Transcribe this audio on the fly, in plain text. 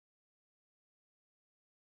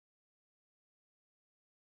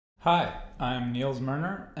Hi, I'm Niels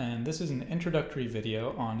Merner, and this is an introductory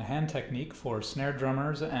video on hand technique for snare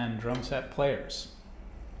drummers and drum set players.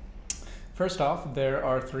 First off, there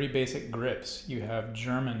are three basic grips. You have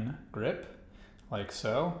German grip, like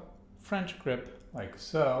so, French grip, like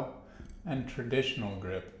so, and traditional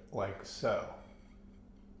grip, like so.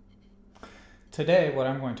 Today, what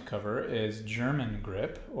I'm going to cover is German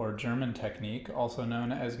grip, or German technique, also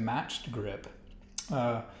known as matched grip.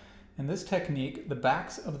 In this technique, the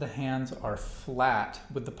backs of the hands are flat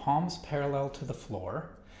with the palms parallel to the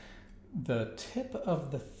floor. The tip of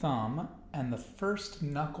the thumb and the first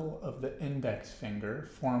knuckle of the index finger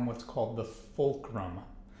form what's called the fulcrum,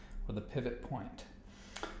 or the pivot point.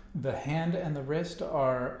 The hand and the wrist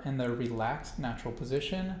are in their relaxed natural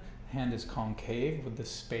position. The hand is concave with the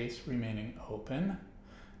space remaining open.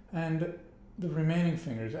 And the remaining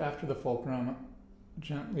fingers after the fulcrum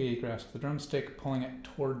gently grasp the drumstick, pulling it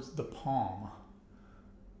towards the palm,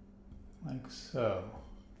 like so.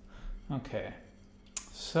 Okay,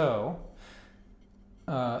 so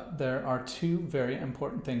there are two very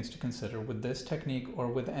important things to consider with this technique or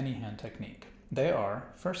with any hand technique. They are,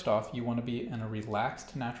 first off, you want to be in a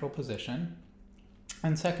relaxed natural position,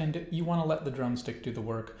 and second, you want to let the drumstick do the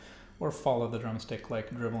work or follow the drumstick like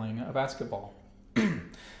dribbling a basketball.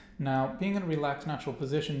 Now, being in a relaxed natural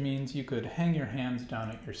position means you could hang your hands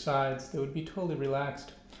down at your sides. They would be totally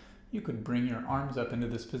relaxed. You could bring your arms up into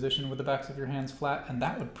this position with the backs of your hands flat, and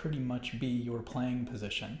that would pretty much be your playing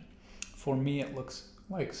position. For me, it looks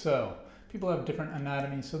like so. People have different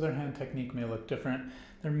anatomy, so their hand technique may look different.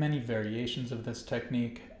 There are many variations of this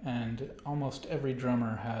technique, and almost every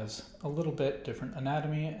drummer has a little bit different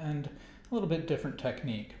anatomy and a little bit different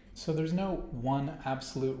technique. So there's no one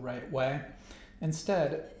absolute right way.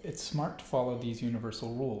 Instead, it's smart to follow these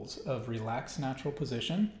universal rules of relaxed natural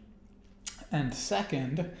position. And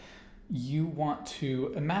second, you want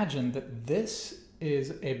to imagine that this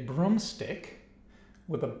is a broomstick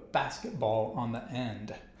with a basketball on the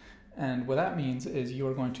end. And what that means is you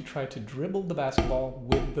are going to try to dribble the basketball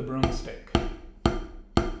with the broomstick.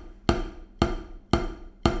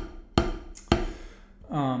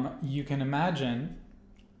 You can imagine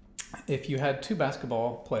if you had two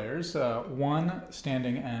basketball players, one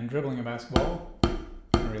standing and dribbling a basketball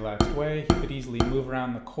in a relaxed way, he could easily move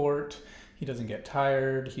around the court. He doesn't get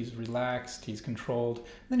tired, he's relaxed, he's controlled. And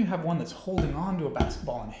then you have one that's holding on to a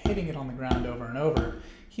basketball and hitting it on the ground over and over.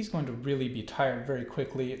 He's going to really be tired very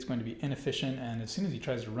quickly. It's going to be inefficient, and as soon as he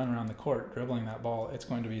tries to run around the court dribbling that ball, it's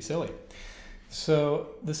going to be silly.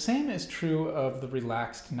 So the same is true of the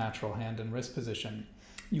relaxed natural hand and wrist position.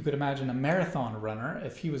 You could imagine a marathon runner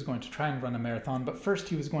if he was going to try and run a marathon, but first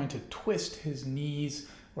he was going to twist his knees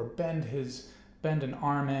or bend an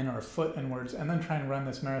arm in or a foot inwards and then try and run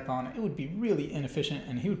this marathon. It would be really inefficient,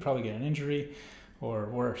 and he would probably get an injury or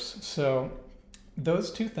worse. So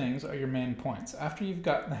those two things are your main points. After you've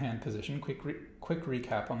got the hand position, quick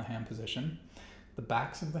recap on the hand position. The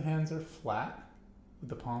backs of the hands are flat with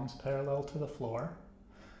the palms parallel to the floor.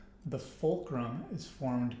 The fulcrum is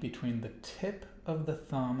formed between the tip of the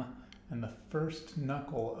thumb and the first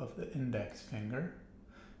knuckle of the index finger.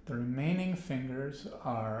 The remaining fingers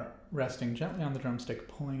are resting gently on the drumstick,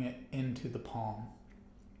 pulling it into the palm.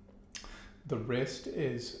 The wrist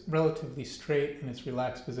is relatively straight in its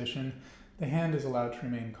relaxed position. The hand is allowed to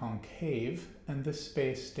remain concave, and this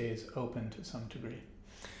space stays open to some degree.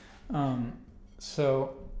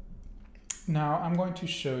 Now I'm going to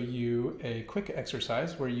show you a quick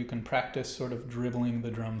exercise where you can practice sort of dribbling the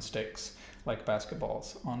drumsticks like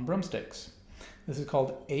basketballs on broomsticks. This is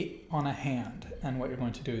called 8 on a hand, and what you're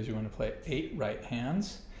going to do is you're going to play 8 right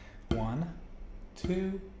hands. 1,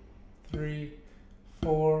 2, 3,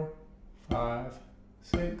 4, 5,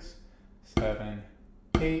 6, 7,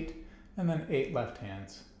 8, and then 8 left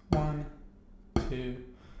hands. 1, 2,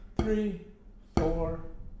 3, 4,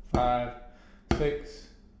 5, 6,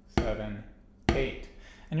 7, 8.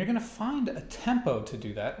 And you're going to find a tempo to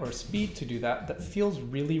do that, or a speed to do that, that feels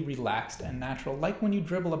really relaxed and natural. Like when you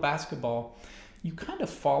dribble a basketball, you kind of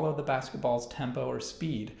follow the basketball's tempo or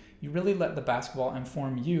speed. You really let the basketball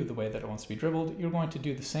inform you the way that it wants to be dribbled. You're going to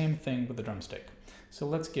do the same thing with the drumstick. So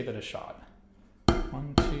let's give it a shot.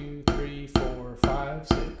 1, 2, 3, 4, 5,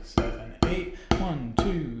 6, 7, 8. 1,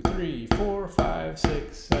 2, 3, 4, 5,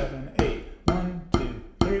 6, 7, 8. 1, 2,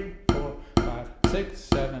 3, 4, 5, 6,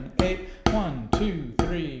 7, 8. 1, 2,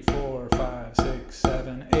 3, 4, 5, 6,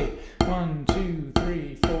 7, 8. 1, 2,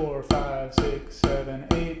 3, 4, 5, 6, 7,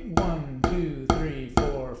 8. 1, 2, 3,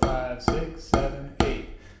 4, 5, 6, 7, 8.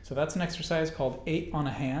 So that's an exercise called 8 on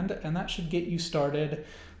a hand, and that should get you started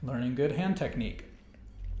learning good hand technique.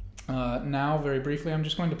 Now, very briefly, I'm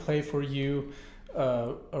just going to play for you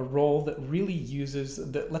a roll that really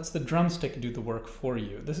lets the drumstick do the work for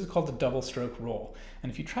you. This is called the double stroke roll.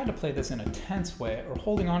 And if you try to play this in a tense way or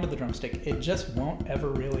holding onto the drumstick, it just won't ever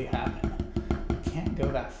really happen. You can't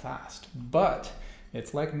go that fast. But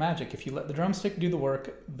it's like magic. If you let the drumstick do the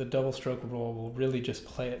work, the double stroke roll will really just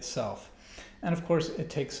play itself. And of course, it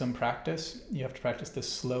takes some practice. You have to practice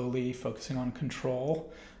this slowly, focusing on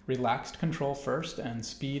control, relaxed control first, and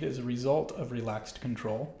speed is a result of relaxed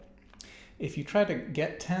control. If you try to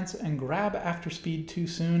get tense and grab after speed too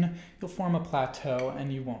soon, you'll form a plateau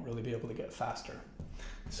and you won't really be able to get faster.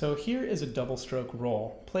 So here is a double stroke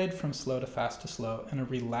roll, played from slow to fast to slow in a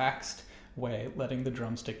relaxed way, letting the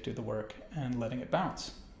drumstick do the work and letting it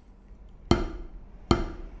bounce.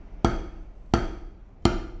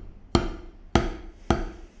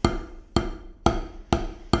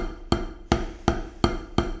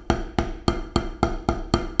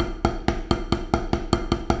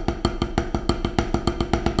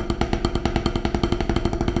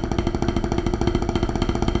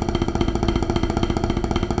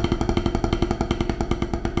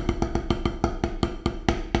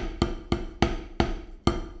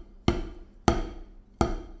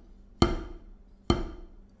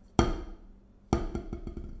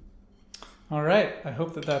 All right, I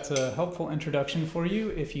hope that that's a helpful introduction for you.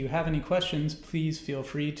 If you have any questions, please feel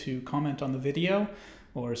free to comment on the video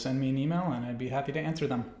or send me an email and I'd be happy to answer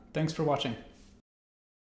them. Thanks for watching.